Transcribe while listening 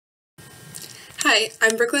Hi,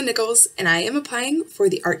 I'm Brookelyn Nichols, and I am applying for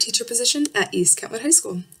the art teacher position at East Kentwood High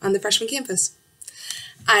School on the freshman campus.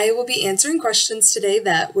 I will be answering questions today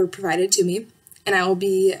that were provided to me, and I will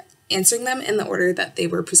be answering them in the order that they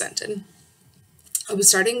were presented. I'll be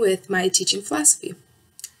starting with my teaching philosophy.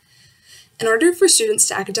 In order for students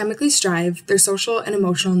to academically strive, their social and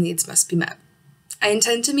emotional needs must be met. I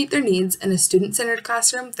intend to meet their needs in a student-centered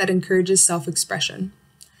classroom that encourages self-expression.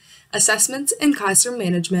 Assessments and classroom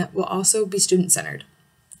management will also be student-centered.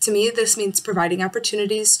 To me, this means providing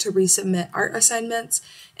opportunities to resubmit art assignments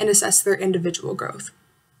and assess their individual growth.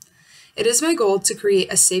 It is my goal to create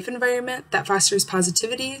a safe environment that fosters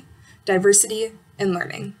positivity, diversity, and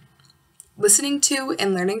learning. Listening to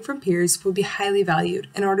and learning from peers will be highly valued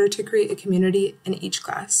in order to create a community in each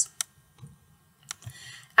class.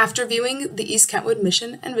 After viewing the East Kentwood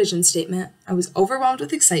mission and vision statement, I was overwhelmed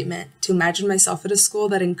with excitement to imagine myself at a school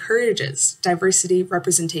that encourages diversity,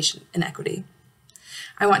 representation, and equity.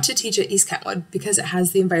 I want to teach at East Kentwood because it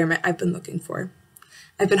has the environment I've been looking for.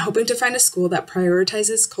 I've been hoping to find a school that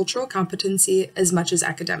prioritizes cultural competency as much as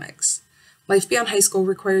academics. Life beyond high school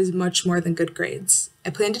requires much more than good grades. I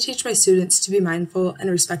plan to teach my students to be mindful and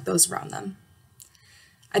respect those around them.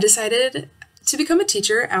 I decided to become a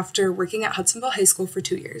teacher after working at Hudsonville High School for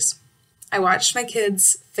 2 years. I watched my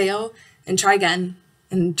kids fail and try again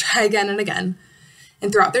and again.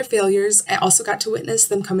 And throughout their failures, I also got to witness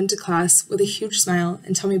them come into class with a huge smile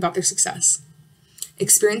and tell me about their success.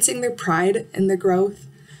 Experiencing their pride and their growth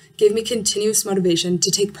gave me continuous motivation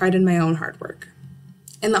to take pride in my own hard work.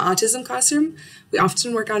 In the autism classroom, we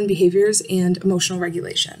often work on behaviors and emotional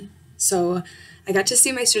regulation. So I got to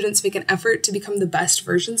see my students make an effort to become the best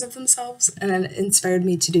versions of themselves, and it inspired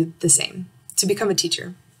me to do the same, to become a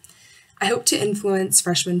teacher. I hope to influence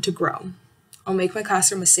freshmen to grow. I'll make my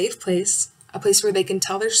classroom a safe place, a place where they can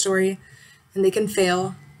tell their story, and they can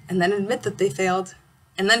fail, and then admit that they failed,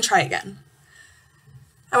 and then try again.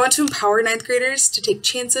 I want to empower ninth graders to take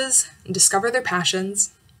chances and discover their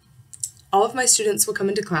passions. All of my students will come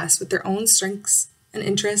into class with their own strengths and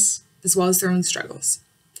interests, as well as their own struggles.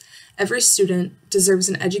 Every student deserves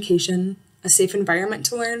an education, a safe environment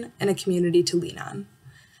to learn, and a community to lean on.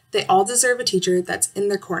 They all deserve a teacher that's in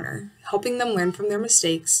their corner, helping them learn from their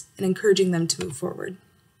mistakes and encouraging them to move forward.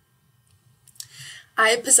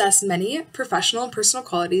 I possess many professional and personal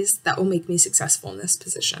qualities that will make me successful in this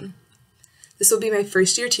position. This will be my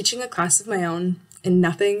first year teaching a class of my own, and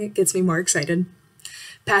nothing gets me more excited.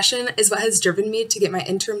 Passion is what has driven me to get my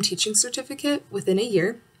interim teaching certificate within a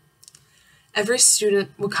year. Every student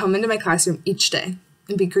will come into my classroom each day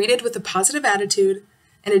and be greeted with a positive attitude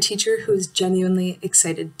and a teacher who is genuinely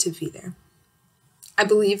excited to be there. I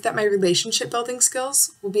believe that my relationship building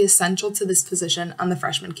skills will be essential to this position on the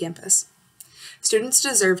freshman campus. Students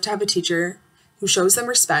deserve to have a teacher who shows them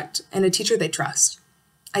respect and a teacher they trust.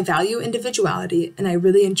 I value individuality, and I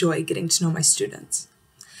really enjoy getting to know my students.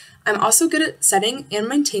 I'm also good at setting and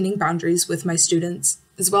maintaining boundaries with my students,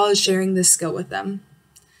 as well as sharing this skill with them.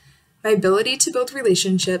 My ability to build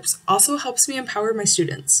relationships also helps me empower my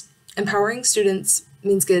students. Empowering students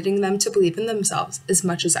means getting them to believe in themselves as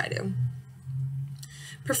much as I do.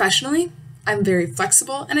 Professionally, I'm very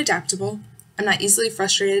flexible and adaptable. I'm not easily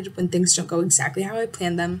frustrated when things don't go exactly how I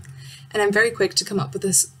planned them, and I'm very quick to come up with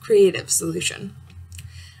a creative solution.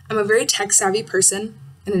 I'm a very tech-savvy person,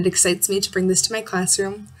 and it excites me to bring this to my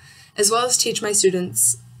classroom, as well as teach my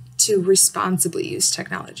students to responsibly use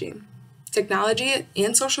technology. Technology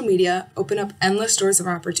and social media open up endless doors of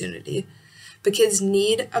opportunity, but kids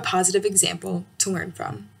need a positive example to learn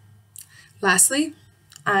from. Lastly,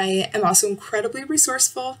 I am also incredibly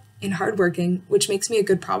resourceful and hardworking, which makes me a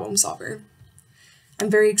good problem solver. I'm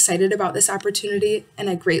very excited about this opportunity, and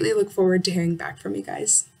I greatly look forward to hearing back from you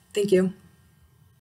guys. Thank you.